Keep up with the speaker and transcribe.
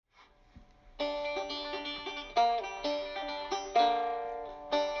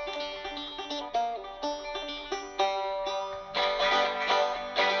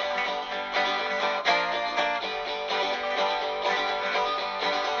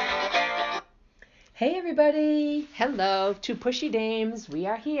Hey everybody! Hello, two pushy dames. We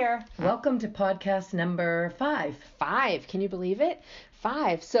are here. Welcome to podcast number 5. 5. Can you believe it?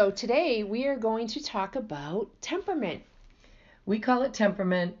 5. So today we are going to talk about temperament. We call it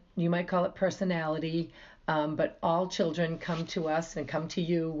temperament. You might call it personality, but all children come to us and come to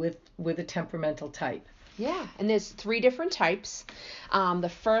you with a temperamental type. Yeah, and there's 3 different types.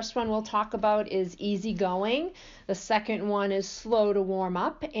 The first one we'll talk about is easygoing. The second one is slow to warm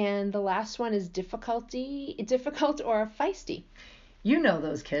up, and the last one is difficult or feisty. You know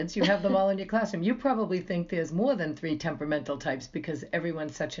those kids. You have them all in your classroom. You probably think there's more than 3 temperamental types because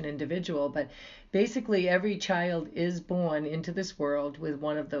everyone's such an individual. But basically, every child is born into this world with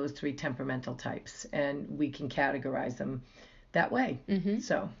one of those 3 temperamental types, and we can categorize them that way. Mm-hmm.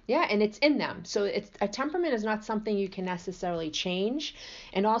 So yeah, and it's in them. So a temperament is not something you can necessarily change.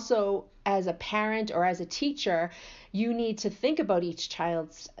 And also, as a parent or as a teacher, you need to think about each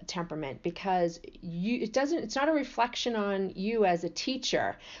child's temperament because it's not a reflection on you as a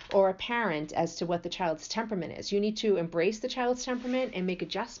teacher or a parent as to what the child's temperament is. You need to embrace the child's temperament and make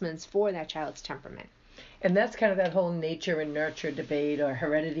adjustments for that child's temperament. And that's kind of that whole nature and nurture debate or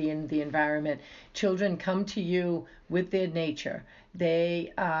heredity in the environment. Children come to you with their nature.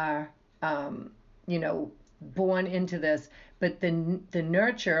 They are, born into this. But the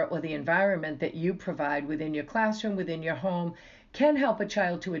nurture or the environment that you provide within your classroom, within your home, can help a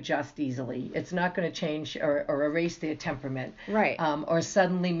child to adjust easily. It's not going to change or erase their temperament. Right. Or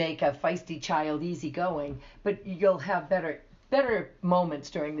suddenly make a feisty child easygoing. But you'll have better moments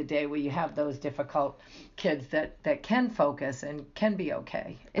during the day where you have those difficult kids that can focus and can be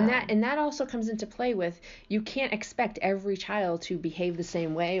okay. And that also comes into play with you can't expect every child to behave the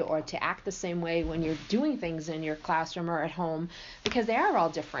same way or to act the same way when you're doing things in your classroom or at home because they are all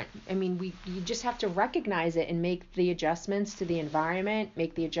different. I mean, you just have to recognize it and make the adjustments to the environment,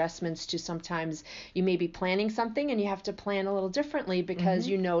 make the adjustments to sometimes you may be planning something and you have to plan a little differently because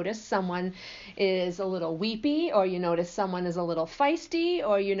you notice someone is a little weepy or you notice someone is a little feisty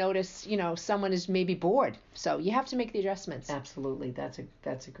or you notice, someone is maybe bored. So you have to make the adjustments. Absolutely. That's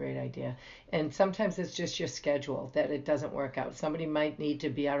a great idea. And sometimes it's just your schedule that it doesn't work out. Somebody might need to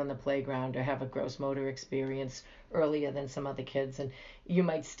be out on the playground or have a gross motor experience earlier than some other kids. And you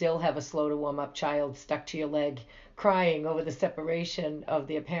might still have a slow to warm up child stuck to your leg crying over the separation of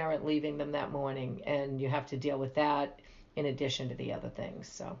their parent leaving them that morning. And you have to deal with that in addition to the other things.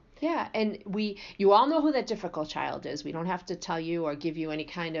 So yeah, and you all know who that difficult child is. We don't have to tell you or give you any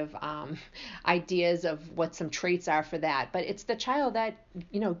kind of ideas of what some traits are for that. But it's the child that,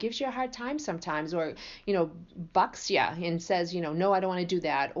 gives you a hard time sometimes or, bucks you and says, no, I don't want to do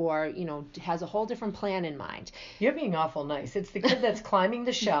that or, has a whole different plan in mind. You're being awful nice. It's the kid that's climbing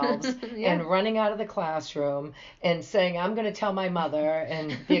the shelves Yeah. and running out of the classroom and saying, I'm going to tell my mother,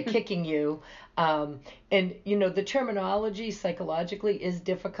 and they're kicking you. And the terminology psychologically is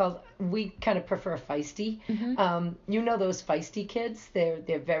difficult. We kind of prefer feisty. Those feisty kids.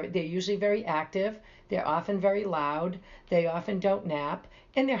 They're usually very active. They're often very loud. They often don't nap,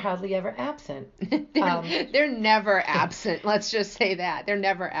 and they're hardly ever absent. They're never absent. Let's just say that they're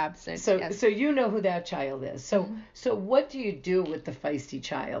never absent. So you know who that child is. So what do you do with the feisty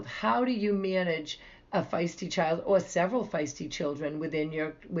child? How do you manage a feisty child or several feisty children within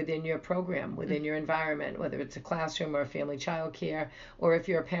your program, within your environment, whether it's a classroom or a family child care, or if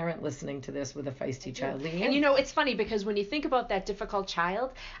you're a parent listening to this with a feisty child? Leanne? And it's funny because when you think about that difficult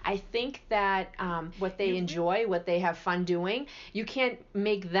child, I think that what they enjoy, what they have fun doing, you can't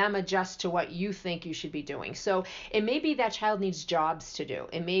make them adjust to what you think you should be doing. So it may be that child needs jobs to do.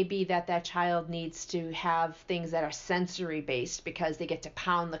 It may be that child needs to have things that are sensory based because they get to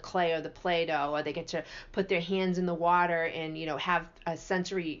pound the clay or the Play-Doh or they get to put their hands in the water and have a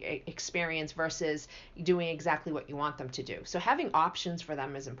sensory experience versus doing exactly what you want them to do. So having options for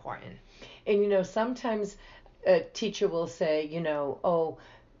them is important. And sometimes a teacher will say,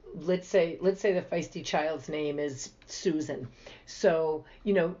 let's say the feisty child's name is Susan. So,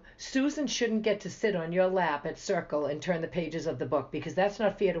 Susan shouldn't get to sit on your lap at circle and turn the pages of the book because that's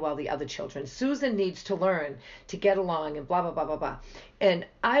not fair to all the other children. Susan needs to learn to get along and blah, blah, blah, blah, blah. And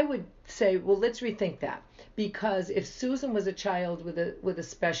I would say, well, let's rethink that. Because if Susan was a child with a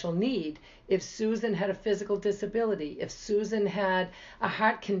special need, if Susan had a physical disability, if Susan had a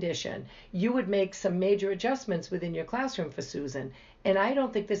heart condition, you would make some major adjustments within your classroom for Susan. And I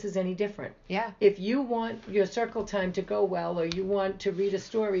don't think this is any different. Yeah. If you want your circle time to go well, or you want to read a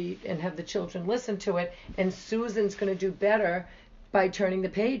story and have the children listen to it, and Susan's going to do better by turning the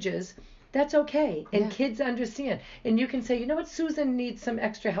pages, that's okay. And Yeah. kids understand. And you can say, you know what, Susan needs some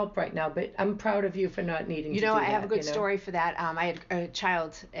extra help right now, but I'm proud of you for not needing You to know, do I that. have a good you know? story for that. I had a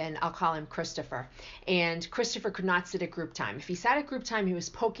child, and I'll call him Christopher. And Christopher could not sit at group time. If he sat at group time, he was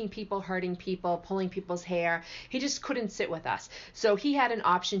poking people, hurting people, pulling people's hair. He just couldn't sit with us. So he had an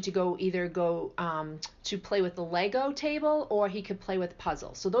option to either go to play with the Lego table, or he could play with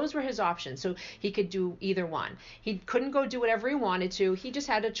puzzles. So those were his options. So he could do either one. He couldn't go do whatever he wanted to. He just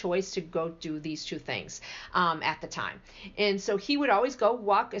had a choice to go do these two things at the time. And so he would always go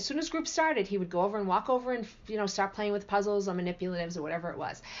walk. As soon as group started, he would go over and walk over and start playing with puzzles or manipulatives or whatever it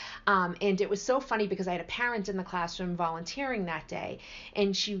was. And it was so funny because I had a parent in the classroom volunteering that day,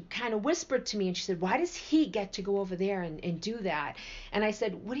 and she kind of whispered to me, and she said, why does he get to go over there and do that? And I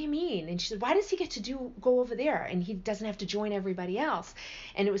said, what do you mean? And she said, why does he get to go over there and he doesn't have to join everybody else?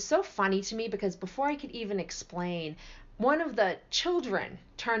 And it was so funny to me because before I could even explain, one of the children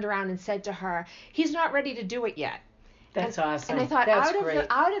turned around and said to her, he's not ready to do it yet. That's awesome. And I thought, That's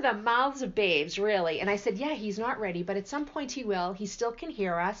out of the mouths of babes, really. And I said, yeah, he's not ready, but at some point he will. He still can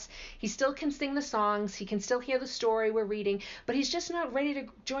hear us. He still can sing the songs. He can still hear the story we're reading, but he's just not ready to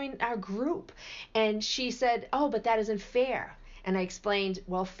join our group. And she said, oh, but that isn't fair. And I explained,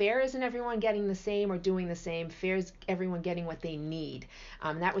 well, fair isn't everyone getting the same or doing the same. Fair is everyone getting what they need.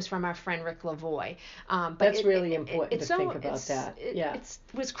 That was from our friend Rick Lavoie. But that's really important to think about that. Yeah. It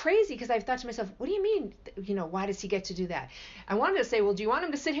was crazy because I thought to myself, what do you mean? Why does he get to do that? I wanted to say, well, do you want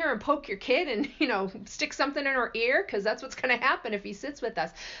him to sit here and poke your kid and, stick something in her ear? Because that's what's going to happen if he sits with us.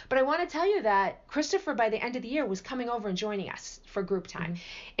 But I want to tell you that Christopher, by the end of the year, was coming over and joining us for group time.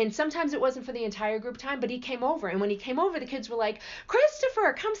 Mm-hmm. And sometimes it wasn't for the entire group time, but he came over. And when he came over, the kids were like,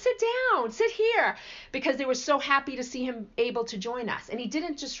 Christopher, come sit down, sit here, because they were so happy to see him able to join us. And he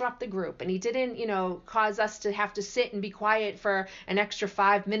didn't disrupt the group, and he didn't, cause us to have to sit and be quiet for an extra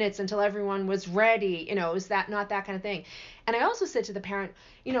 5 minutes until everyone was ready. It was not that kind of thing. And I also said to the parent,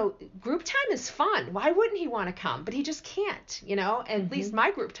 group time is fun. Why wouldn't he want to come? But he just can't, and Mm-hmm. at least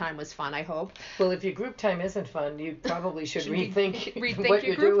my group time was fun, I hope. Well, if your group time isn't fun, you probably should rethink your what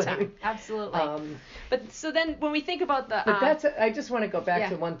you're group doing. Time. Absolutely. But so then when we think about the... But I just want to go back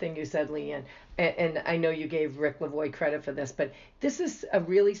to one thing you said, Leanne, and I know you gave Rick Lavoie credit for this, but this is a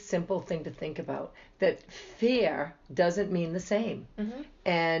really simple thing to think about, that fair doesn't mean the same. Mm-hmm.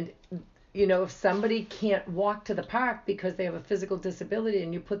 And if somebody can't walk to the park because they have a physical disability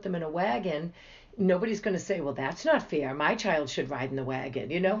and you put them in a wagon, nobody's going to say, well, that's not fair. My child should ride in the wagon.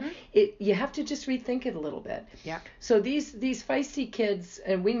 Mm-hmm. You have to just rethink it a little bit. Yeah. So these feisty kids,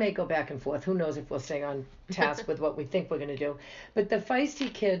 and we may go back and forth. Who knows if we'll stay on task with what we think we're going to do. But the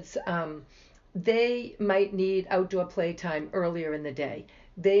feisty kids, they might need outdoor playtime earlier in the day.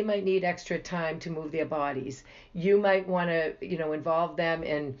 They might need extra time to move their bodies. You might want to, involve them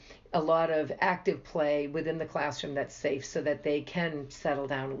in a lot of active play within the classroom that's safe so that they can settle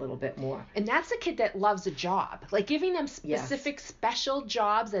down a little bit more. And that's a kid that loves a job. Like giving them specific special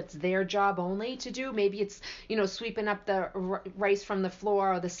jobs that's their job only to do. Maybe it's, sweeping up the rice from the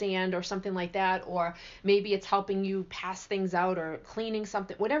floor or the sand or something like that. Or maybe it's helping you pass things out or cleaning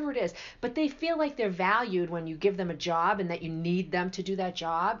something, whatever it is. But they feel like they're valued when you give them a job and that you need them to do that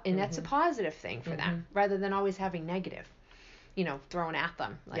job. And that's a positive thing for them rather than always having negative. Thrown at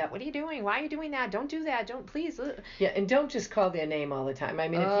them. Like, what are you doing? Why are you doing that? Don't do that. Don't, please. Yeah, and don't just call their name all the time. I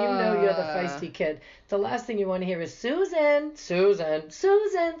mean, if you know you're the feisty kid, the last thing you want to hear is Susan, Susan,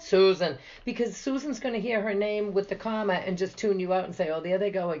 Susan, Susan. Because Susan's going to hear her name with the comma and just tune you out and say, oh, there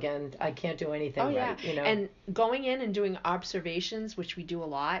they go again. I can't do anything right. And going in and doing observations, which we do a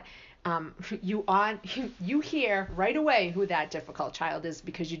lot, you hear right away who that difficult child is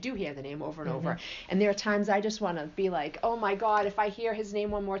because you do hear the name over and over. And there are times I just want to be like, oh my God, if I hear his name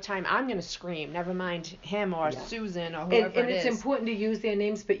one more time, I'm going to scream. Never mind him or Susan or whoever and it's important to use their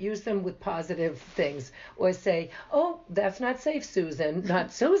names, but use them with positive things. Or say, oh, that's not safe, Susan.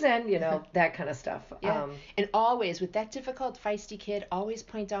 Not Susan, that kind of stuff. Yeah. And always, with that difficult, feisty kid, always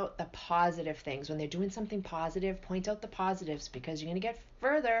point out the positive things. When they're doing something positive, point out the positives because you're going to get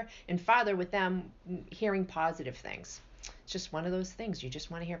further and farther with them hearing positive things. It's just one of those things. You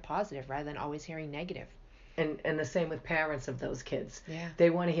just want to hear positive rather than always hearing negative. And the same with parents of those kids. Yeah. They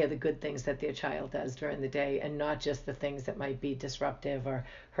want to hear the good things that their child does during the day and not just the things that might be disruptive or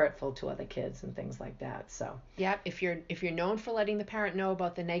hurtful to other kids and things like that. So yeah, if you're known for letting the parent know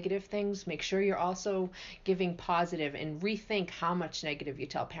about the negative things, make sure you're also giving positive and rethink how much negative you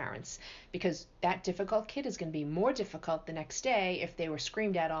tell parents, because that difficult kid is going to be more difficult the next day if they were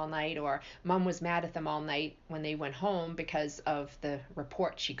screamed at all night or mom was mad at them all night when they went home because of the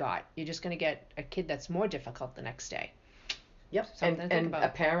report she got. You're just going to get a kid that's more difficult the next day. Yep. Something to think And about. a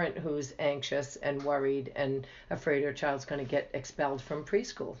parent who's anxious and worried and afraid her child's going to get expelled from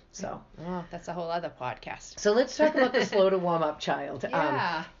preschool. So. Oh, that's a whole other podcast. So let's talk about the slow to warm up child.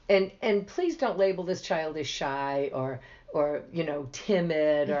 Yeah. And please don't label this child as shy or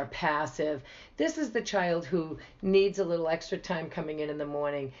timid or passive. This is the child who needs a little extra time coming in the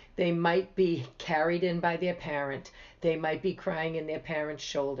morning. They might be carried in by their parent. They might be crying in their parent's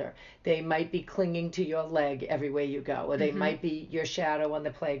shoulder. They might be clinging to your leg everywhere you go, or they might be your shadow on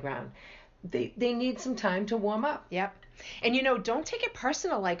the playground. They need some time to warm up. Yep. And don't take it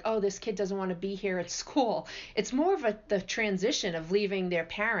personal like, oh, this kid doesn't want to be here at school. It's more of the transition of leaving their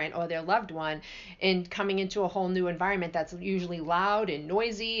parent or their loved one and coming into a whole new environment that's usually loud and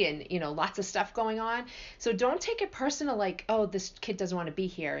noisy and, lots of stuff going on. So don't take it personal like, oh, this kid doesn't want to be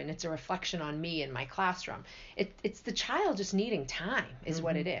here and it's a reflection on me in my classroom. It's the child just needing time is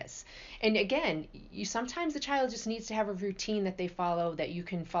what it is. And again, sometimes the child just needs to have a routine that they follow that you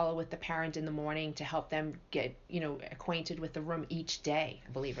can follow with the parent in the morning to help them get, acquainted with the room each day,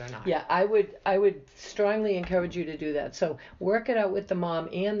 believe it or not. Yeah, I would strongly encourage you to do that. So work it out with the mom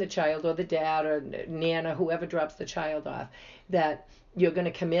and the child or the dad or Nana, whoever drops the child off, that you're going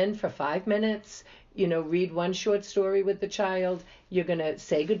to come in for 5 minutes, read one short story with the child. You're going to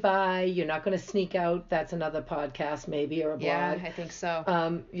say goodbye. You're not going to sneak out. That's another podcast maybe or a blog. Yeah, I think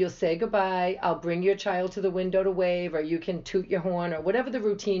so. You'll say goodbye. I'll bring your child to the window to wave, or you can toot your horn, or whatever the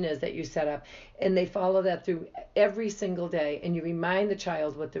routine is that you set up. And they follow that through every single day. And you remind the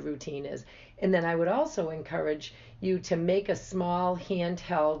child what the routine is. And then I would also encourage you to make a small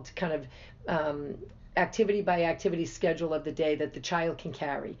handheld kind of activity by activity schedule of the day that the child can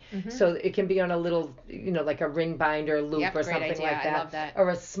carry. So it can be on a little, like a ring binder loop or something idea. like that. I love that. Or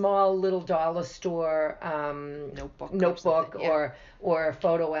a small little dollar store notebook or a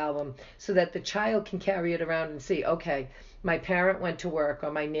photo album, so that the child can carry it around and see, okay, my parent went to work,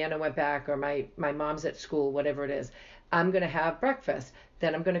 or my Nana went back, or my mom's at school, whatever it is. I'm going to have breakfast.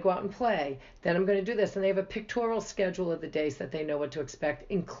 Then I'm going to go out and play. Then I'm going to do this. And they have a pictorial schedule of the day so that they know what to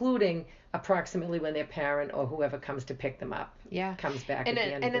expect, including approximately when their parent or whoever comes to pick them up comes back at the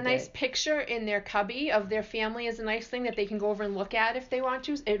end of the day. And a nice picture in their cubby of their family is a nice thing that they can go over and look at if they want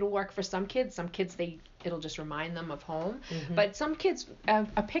to. It'll work for some kids. Some kids, it'll just remind them of home. But some kids,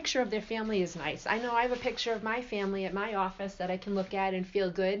 a picture of their family is nice. I know I have a picture of my family at my office that I can look at and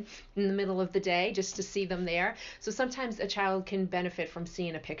feel good in the middle of the day just to see them there. So sometimes a child can benefit from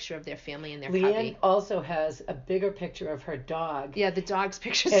seeing a picture of their family in their Leanne cubby. Also has a bigger picture of her dog. Yeah, the dog's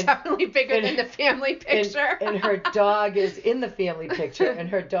picture is definitely bigger than the family picture. And her dog is in the family picture,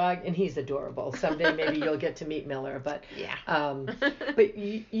 and he's adorable. Someday maybe you'll get to meet Miller, but but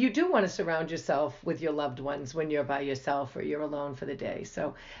you do want to surround yourself with your loved ones when you're by yourself or you're alone for the day.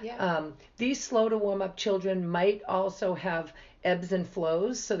 So these slow to warm up children might also have ebbs and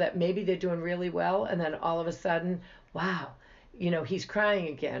flows, so that maybe they're doing really well, and then all of a sudden, wow, he's crying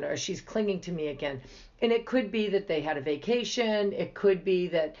again, or she's clinging to me again. And it could be that they had a vacation. It could be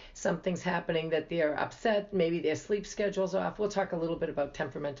that something's happening, that they're upset. Maybe their sleep schedule's off. We'll talk a little bit about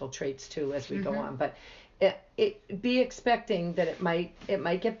temperamental traits too as we go on. But be expecting that it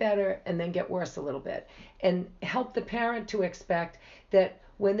might get better and then get worse a little bit. And help the parent to expect that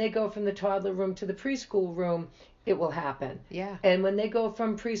when they go from the toddler room to the preschool room, it will happen. Yeah. And when they go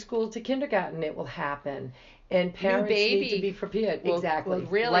from preschool to kindergarten, it will happen. And parents need to be prepared. Exactly. Will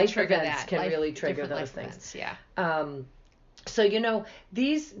really life trigger events that. can really trigger those things. Events, yeah. So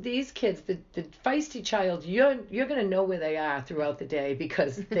these kids, the feisty child, you're going to know where they are throughout the day,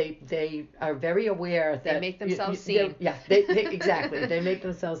 because they are very aware that they make themselves seen. They exactly. They make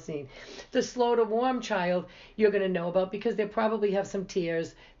themselves seen. The slow to warm child, you're going to know about, because they probably have some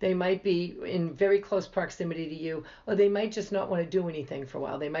tears. They might be in very close proximity to you, or they might just not want to do anything for a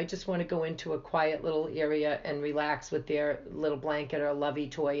while. They might just want to go into a quiet little area and relax with their little blanket or a lovey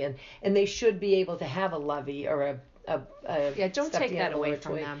toy, and they should be able to have a lovey or a don't take that away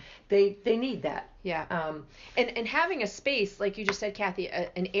from them. They need that. Yeah. And having a space, like you just said, Kathy,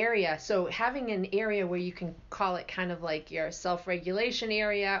 an area. So having an area where you can call it kind of like your self-regulation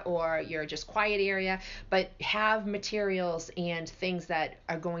area or your just quiet area, but have materials and things that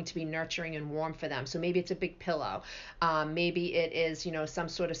are going to be nurturing and warm for them. So maybe it's a big pillow. Maybe it is, some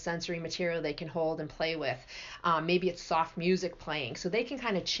sort of sensory material they can hold and play with. Maybe it's soft music playing, so they can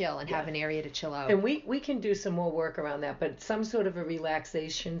kind of chill and have an area to chill out. And we can do some more work around that, but some sort of a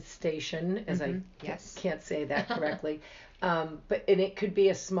relaxation station, as I can't say that correctly, And it could be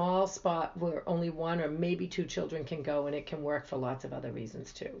a small spot where only one or maybe two children can go, and it can work for lots of other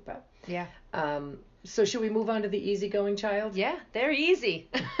reasons too. But Yeah. So should we move on to the easygoing child? Yeah, they're easy.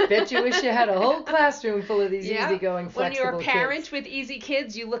 Bet you wish you had a whole classroom full of these easygoing, flexible When you're a parent kids. with easy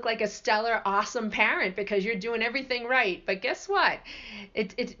kids, you look like a stellar, awesome parent because you're doing everything right. But guess what?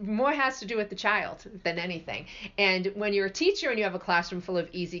 It more has to do with the child than anything. And when you're a teacher and you have a classroom full of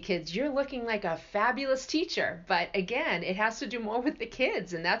easy kids, you're looking like a fabulous teacher. But again, it has to do more with the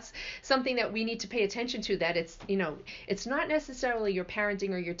kids, and that's something that we need to pay attention to. That it's not necessarily your parenting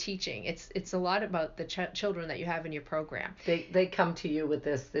or your teaching. It's a lot about the children that you have in your program. They come to you with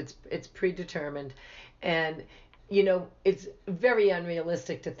this. It's predetermined, and it's very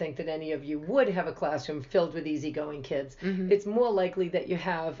unrealistic to think that any of you would have a classroom filled with easygoing kids. Mm-hmm. It's more likely that you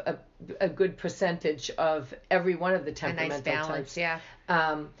have a good percentage of every one of the A temperamental nice balance, types. yeah.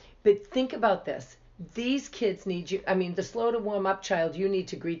 But think about this. These kids need you. I mean, the slow to warm up child, you need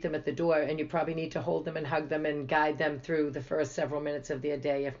to greet them at the door, and you probably need to hold them and hug them and guide them through the first several minutes of their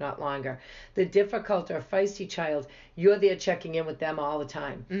day, if not longer. The difficult or feisty child, you're there checking in with them all the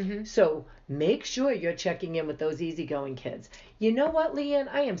time. Mm-hmm. So make sure you're checking in with those easygoing kids. You know what,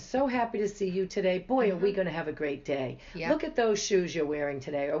 Leanne? I am so happy to see you today. Boy, are we going to have a great day. Yeah. Look at those shoes you're wearing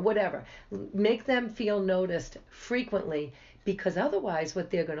today, or whatever. Make them feel noticed frequently, because otherwise what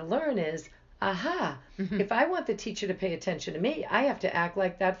they're going to learn is, aha, if I want the teacher to pay attention to me, I have to act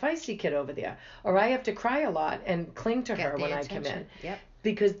like that feisty kid over there, or I have to cry a lot and cling to her when I come in. Yep.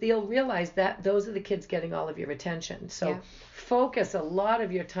 Because they'll realize that those are the kids getting all of your attention. So focus a lot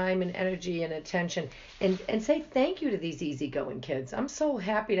of your time and energy and attention, and say thank you to these easygoing kids. I'm so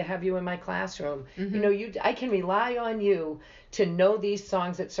happy to have you in my classroom. I can rely on you to know these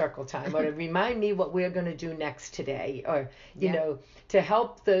songs at circle time, or to remind me what we're going to do next today, or to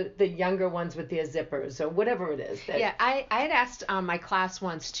help the younger ones with their zippers, or whatever it is. I had asked my class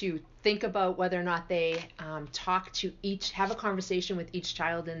once to think about whether or not they have a conversation with each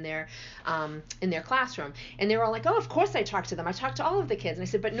child in their classroom, and they were all like, oh, of course I talk to them. I talk to all of the kids. And I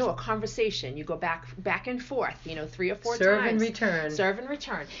said, but no, a conversation. You go back and forth, 3 or 4 times. Serve and return. Serve and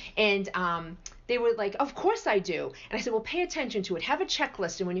return. And they were like, of course I do. And I said, well, pay attention to it. Have a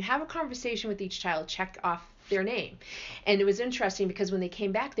checklist, and when you have a conversation with each child, check off their name. And it was interesting because when they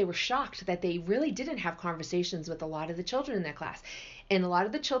came back, they were shocked that they really didn't have conversations with a lot of the children in their class. And a lot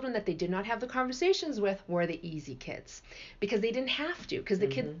of the children that they did not have the conversations with were the easy kids, because they didn't have to, because the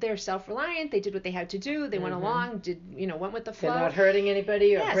kids, they're self-reliant. They did what they had to do. They went along, went with the flow. They're not hurting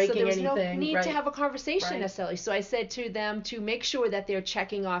anybody or breaking anything. So there was no need to have a conversation necessarily. So I said to them to make sure that they're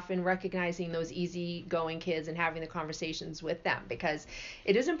checking off and recognizing those easygoing kids and having the conversations with them, because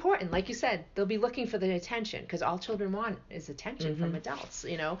it is important. Like you said, they'll be looking for the attention, because all children want is attention from adults,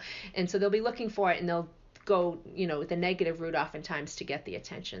 and so they'll be looking for it, and they'll go, the negative route oftentimes to get the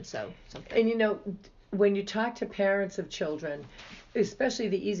attention. So something. And when you talk to parents of children, especially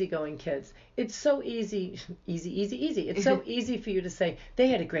the easygoing kids, it's so easy. It's so easy for you to say, they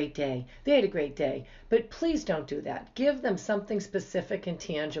had a great day. They had a great day. But please don't do that. Give them something specific and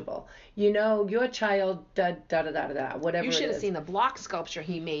tangible. Your child, whatever it is. You should have seen the block sculpture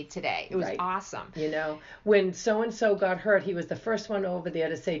he made today. It was awesome. When so-and-so got hurt, he was the first one over there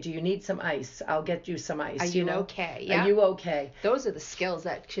to say, do you need some ice? I'll get you some ice. Are you okay? Are you okay? Those are the skills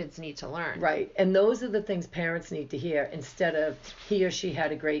that kids need to learn. Right. And those are the things parents need to hear, instead of he or she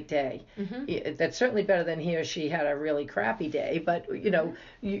had a great day. That's certainly better than he or she had a really crappy day. But,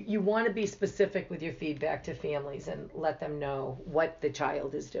 you want to be specific with your feedback to families and let them know what the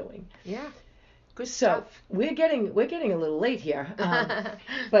child is doing. Yeah. Good stuff. So we're getting a little late here,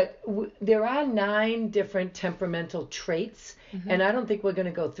 but there are 9 different temperamental traits, and I don't think we're going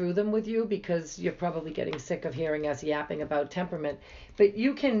to go through them with you, because you're probably getting sick of hearing us yapping about temperament. But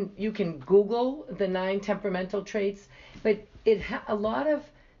you can Google the 9 temperamental traits. But a lot of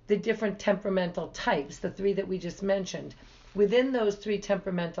the different temperamental types, the 3 that we just mentioned, within those 3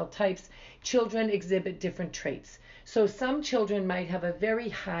 temperamental types, children exhibit different traits. So some children might have a very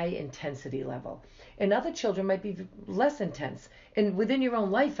high intensity level, and other children might be less intense. And within your own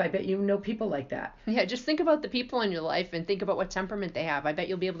life, I bet you know people like that. Yeah, just think about the people in your life and think about what temperament they have. I bet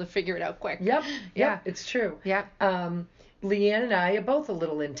you'll be able to figure it out quick. Yep, it's true. Yeah. Leanne and I are both a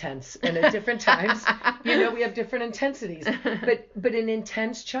little intense, and at different times, we have different intensities. But an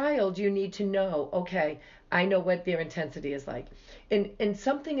intense child, you need to know, okay, I know what their intensity is like. And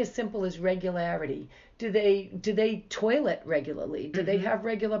something as simple as regularity. Do they toilet regularly? Do they have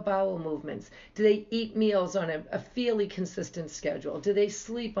regular bowel movements? Do they eat meals on a fairly consistent schedule? Do they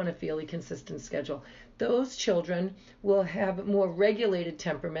sleep on a fairly consistent schedule? those children will have a more regulated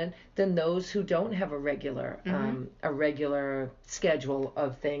temperament than those who don't have a regular schedule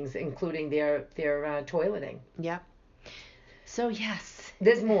of things, including their toileting. Yeah. So yes.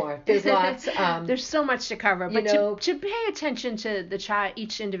 There's more. There's lots. There's so much to cover, but to pay attention to the child,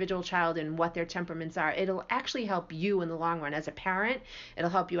 each individual child, and what their temperaments are, it'll actually help you in the long run as a parent. It'll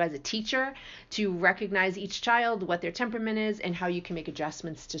help you as a teacher to recognize each child, what their temperament is, and how you can make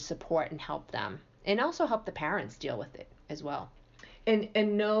adjustments to support and help them, and also help the parents deal with it as well.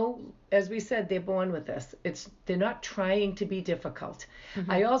 And know, as we said, they're born with this. They're not trying to be difficult.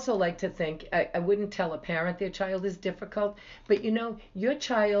 Mm-hmm. I also like to think, I wouldn't tell a parent their child is difficult, but your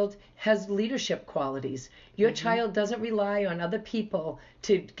child has leadership qualities. Your child doesn't rely on other people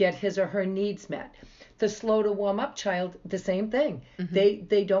to get his or her needs met. The slow to warm up child, the same thing.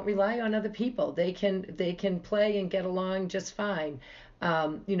 They don't rely on other people. They can play and get along just fine.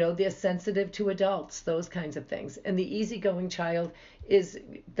 They're sensitive to adults, those kinds of things. And the easygoing child is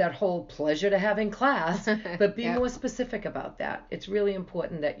that whole pleasure to have in class, but be more specific about that. It's really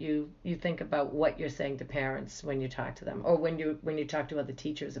important that you think about what you're saying to parents when you talk to them, or when you talk to other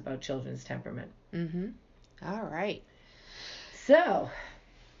teachers about children's temperament. All right. So,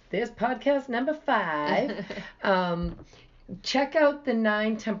 there's podcast number 5. Check out the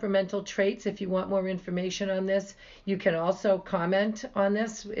 9 temperamental traits if you want more information on this. You can also comment on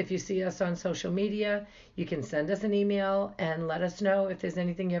this if you see us on social media. You can send us an email and let us know if there's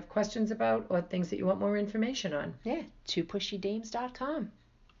anything you have questions about or things that you want more information on. Yeah, 2pushydames.com.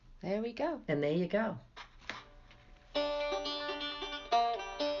 There we go. And there you go.